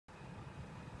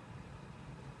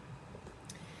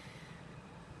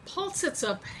Paul sets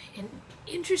up an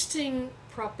interesting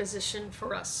proposition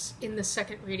for us in the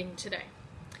second reading today.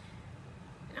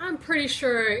 I'm pretty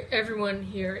sure everyone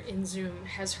here in Zoom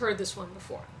has heard this one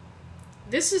before.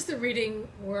 This is the reading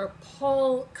where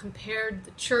Paul compared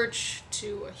the church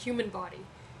to a human body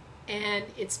and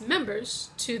its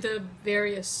members to the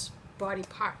various body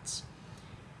parts.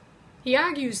 He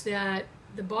argues that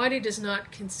the body does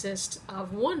not consist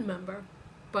of one member,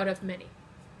 but of many.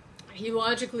 He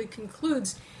logically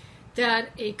concludes that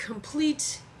a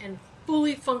complete and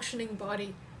fully functioning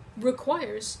body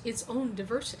requires its own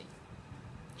diversity.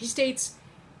 He states,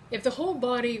 if the whole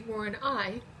body were an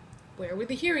eye, where would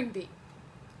the hearing be?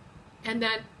 And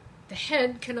that the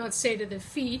head cannot say to the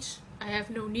feet, I have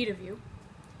no need of you.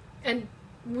 And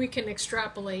we can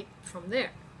extrapolate from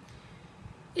there.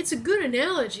 It's a good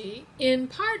analogy, in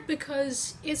part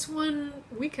because it's one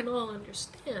we can all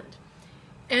understand.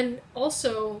 And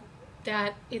also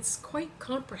that it's quite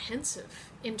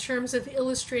comprehensive in terms of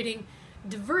illustrating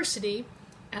diversity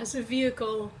as a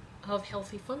vehicle of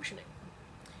healthy functioning.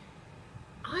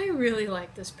 I really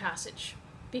like this passage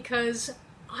because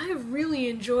I've really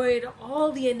enjoyed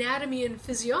all the anatomy and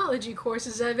physiology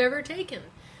courses I've ever taken.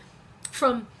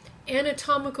 From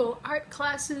anatomical art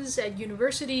classes at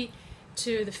university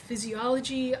to the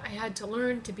physiology I had to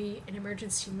learn to be an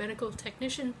emergency medical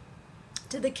technician,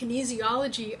 to the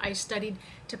kinesiology I studied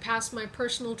to pass my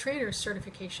personal trainer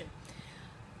certification.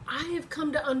 I have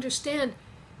come to understand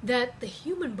that the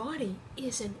human body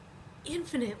is an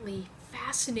infinitely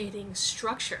fascinating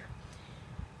structure.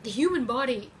 The human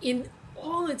body, in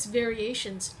all its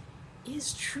variations,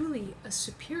 is truly a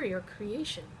superior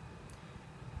creation.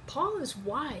 Paul is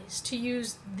wise to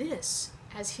use this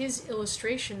as his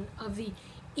illustration of the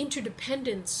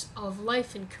interdependence of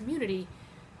life and community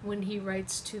when he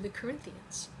writes to the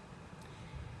Corinthians.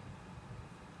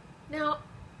 Now,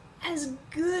 as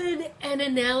good an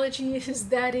analogy as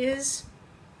that is,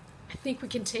 I think we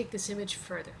can take this image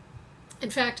further. In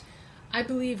fact, I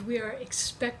believe we are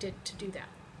expected to do that.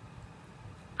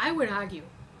 I would argue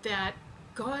that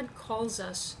God calls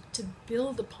us to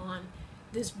build upon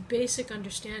this basic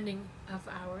understanding of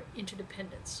our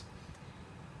interdependence.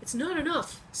 It's not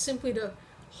enough simply to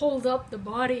hold up the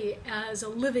body as a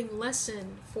living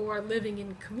lesson for living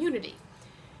in community.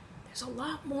 There's a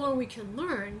lot more we can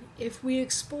learn if we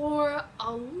explore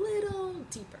a little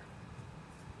deeper.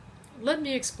 Let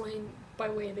me explain by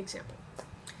way of example.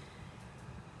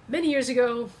 Many years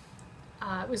ago,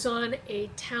 I was on a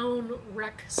town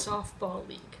rec softball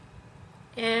league,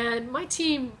 and my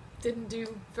team didn't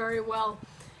do very well.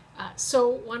 So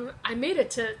when I made it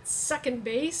to second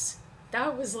base,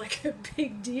 that was like a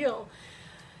big deal.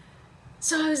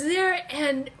 So I was there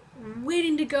and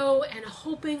waiting to go and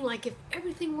hoping, like, if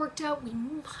everything worked out, we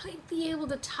might be able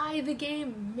to tie the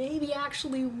game, maybe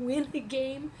actually win the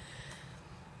game.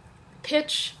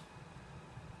 Pitch,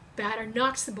 batter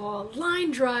knocks the ball, line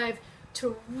drive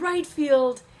to right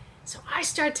field, so I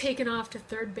start taking off to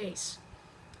third base.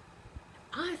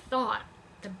 I thought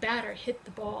the batter hit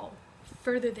the ball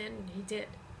further than he did.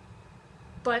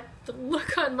 But the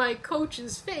look on my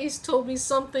coach's face told me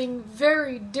something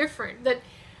very different, that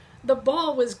the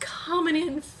ball was coming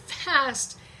in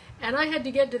fast, and I had to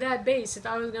get to that base if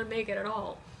I was going to make it at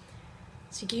all.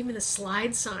 So he gave me the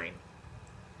slide sign.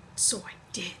 So I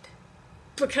did,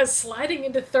 because sliding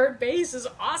into third base is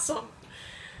awesome.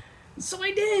 So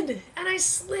I did, and I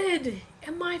slid,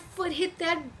 and my foot hit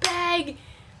that bag.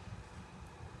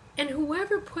 And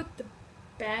whoever put the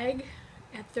bag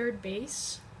at third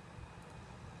base,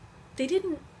 they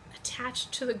didn't attach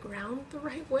to the ground the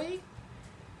right way.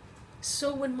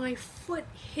 So when my foot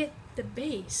hit the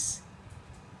base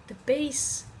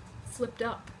flipped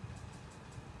up,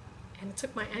 and it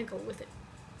took my ankle with it.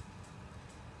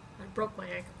 I broke my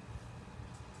ankle.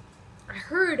 I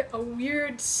heard a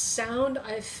weird sound,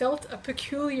 I felt a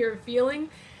peculiar feeling,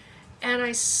 and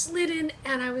I slid in,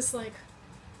 and I was like,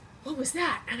 what was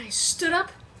that? And I stood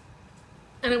up,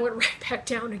 and I went right back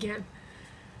down again.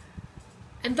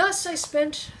 And thus I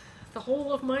spent the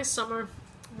whole of my summer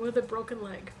with a broken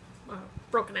leg,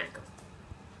 broken ankle.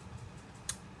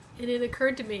 And it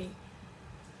occurred to me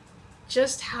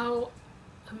just how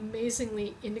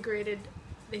amazingly integrated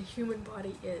the human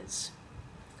body is.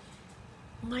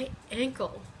 My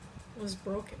ankle was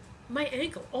broken. My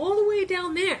ankle, all the way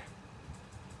down there.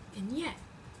 And yet,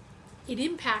 it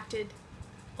impacted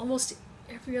almost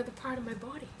every other part of my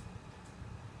body.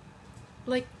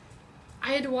 Like,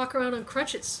 I had to walk around on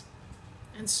crutches.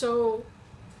 And so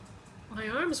my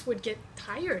arms would get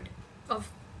tired of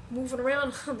moving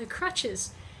around on the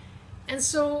crutches. And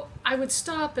so I would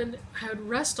stop and I would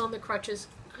rest on the crutches.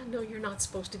 no, you're not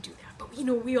supposed to do that. But,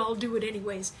 we all do it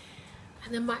anyways.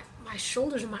 And then my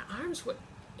shoulders and my arms would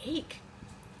ache.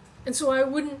 And so I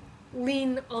wouldn't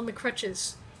lean on the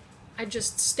crutches. I'd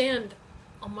just stand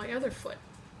on my other foot.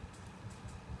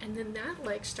 And then that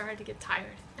leg started to get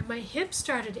tired. And my hips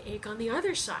started to ache on the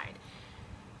other side.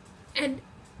 And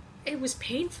it was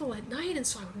painful at night. And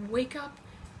so I would wake up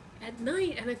at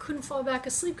night and I couldn't fall back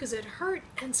asleep because it hurt.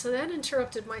 And so that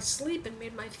interrupted my sleep and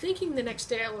made my thinking the next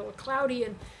day a little cloudy.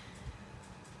 And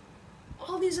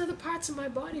all these other parts of my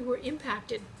body were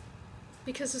impacted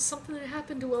because of something that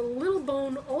happened to a little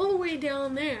bone all the way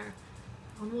down there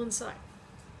on one side.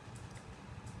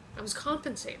 I was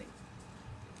compensating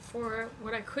for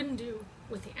what I couldn't do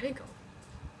with the ankle.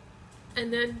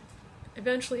 And then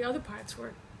eventually other parts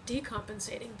were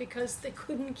decompensating because they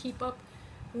couldn't keep up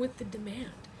with the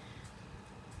demand.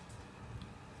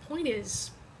 Point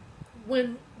is,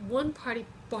 when one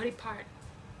body part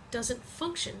doesn't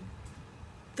function,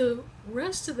 the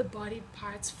rest of the body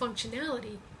part's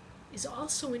functionality is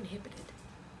also inhibited.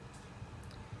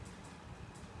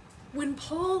 When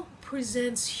Paul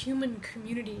presents human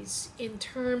communities in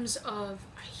terms of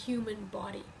a human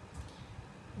body,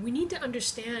 we need to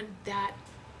understand that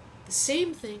the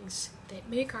same things that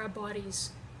make our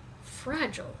bodies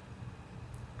fragile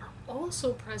are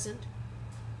also present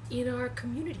in our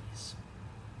communities.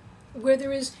 Where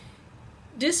there is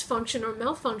dysfunction or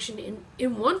malfunction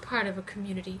in one part of a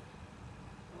community,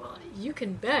 well, you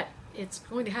can bet it's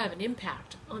going to have an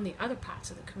impact on the other parts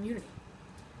of the community.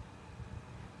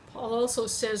 Paul also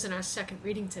says in our second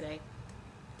reading today,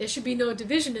 there should be no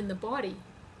division in the body,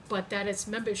 but that its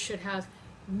members should have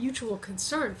mutual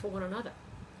concern for one another.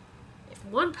 If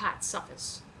one part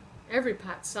suffers, every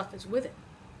part suffers with it.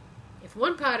 If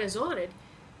one part is honored,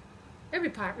 every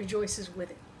part rejoices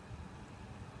with it.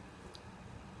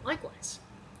 Likewise,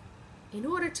 in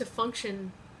order to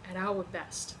function at our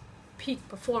best, peak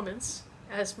performance,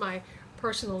 as my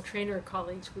personal trainer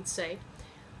colleagues would say,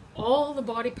 all the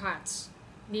body parts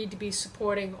need to be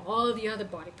supporting all the other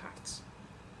body parts.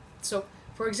 So,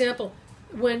 for example,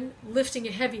 when lifting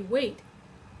a heavy weight,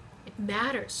 it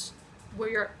matters where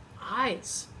your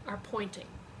eyes are pointing,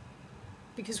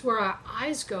 because where our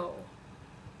eyes go,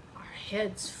 our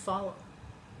heads follow.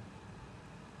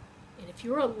 And if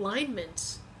your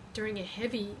alignment during a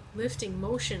heavy lifting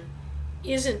motion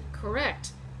isn't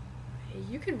correct,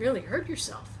 you can really hurt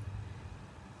yourself.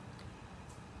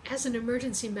 As an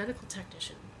emergency medical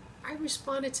technician, I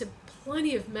responded to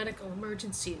plenty of medical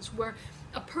emergencies where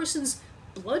a person's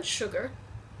blood sugar,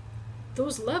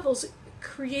 those levels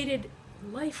created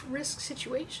life risk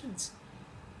situations.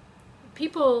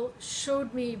 People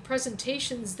showed me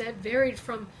presentations that varied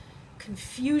from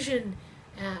confusion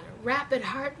and rapid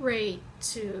heart rate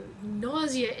to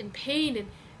nausea and pain and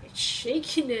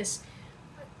shakiness,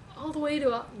 all the way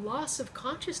to a loss of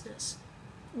consciousness,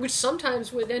 which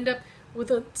sometimes would end up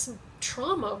with some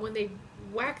trauma when they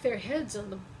whack their heads on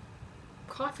the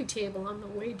coffee table on the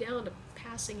way down to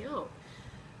passing out.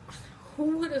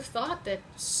 Who would have thought that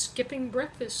skipping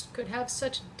breakfast could have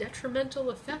such detrimental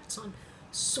effects on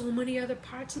so many other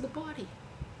parts of the body?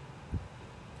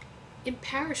 In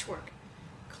parish work,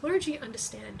 clergy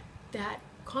understand that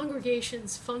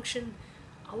congregations function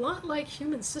a lot like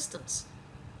human systems,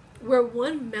 where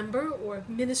one member or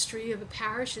ministry of a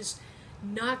parish is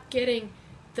not getting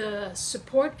the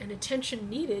support and attention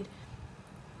needed,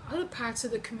 other parts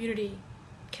of the community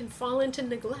can fall into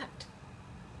neglect.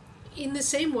 In the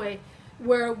same way,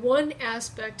 where one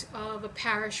aspect of a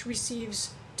parish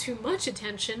receives too much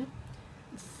attention,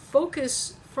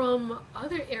 focus from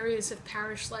other areas of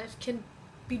parish life can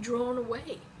be drawn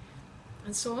away,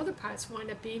 and so other parts wind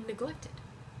up being neglected.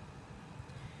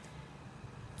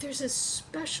 There's a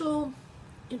special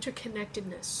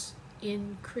interconnectedness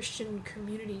in Christian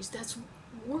communities that's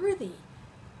worthy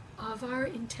of our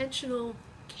intentional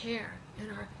care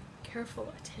and our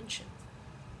careful attention.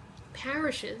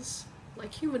 Parishes,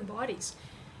 like human bodies,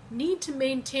 need to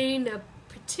maintain a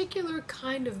particular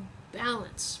kind of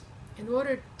balance in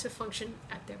order to function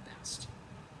at their best.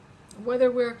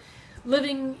 Whether we're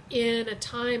living in a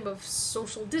time of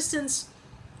social distance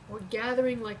or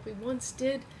gathering like we once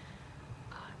did,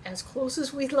 as close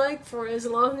as we'd like for as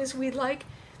long as we'd like,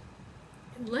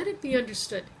 and let it be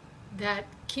understood that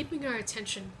keeping our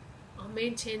attention on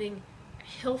maintaining a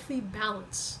healthy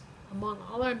balance among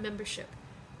all our membership,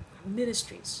 our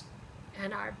ministries,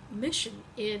 and our mission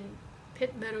in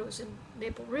Pitt Meadows and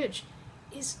Maple Ridge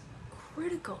is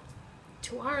critical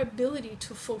to our ability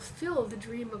to fulfill the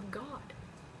dream of God.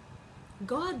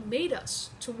 God made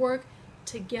us to work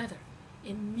together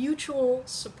in mutual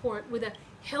support with a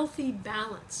healthy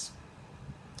balance.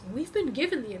 We've been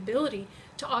given the ability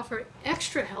to offer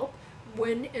extra help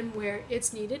when and where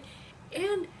it's needed,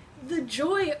 and the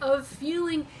joy of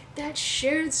feeling that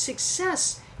shared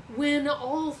success when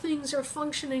all things are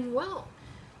functioning well.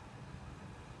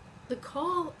 The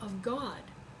call of God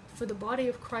for the body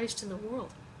of Christ in the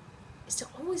world is to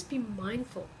always be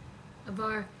mindful of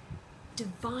our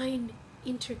divine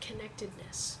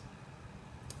interconnectedness.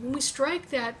 When we strike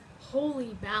that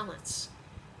holy balance,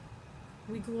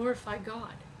 we glorify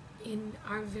God in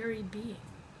our very being.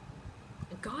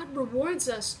 And God rewards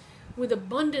us with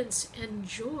abundance and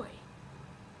joy,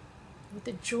 with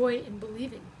the joy in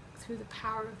believing through the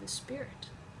power of the Spirit.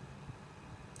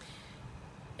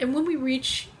 And when we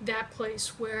reach that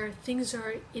place where things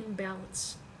are in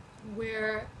balance,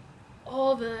 where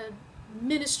all the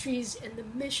ministries and the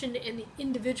mission and the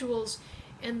individuals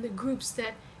and the groups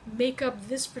that make up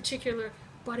this particular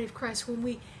body of Christ, when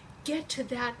we get to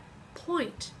that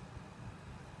point,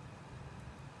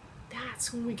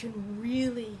 that's when we can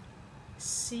really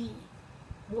see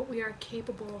what we are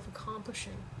capable of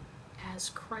accomplishing as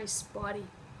Christ's body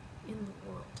in the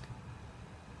world.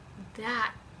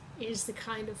 That is the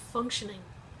kind of functioning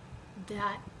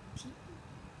that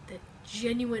the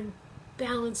genuine,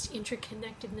 balanced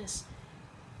interconnectedness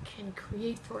can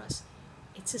create for us.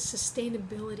 It's a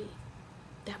sustainability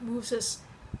that moves us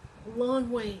a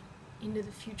long way into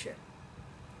the future.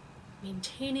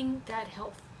 Maintaining that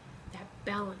health, that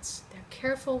balance, that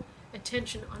careful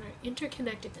attention on our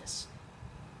interconnectedness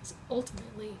is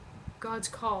ultimately God's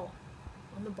call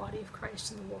on the body of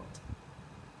Christ in the world.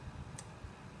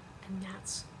 And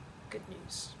that's good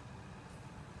news.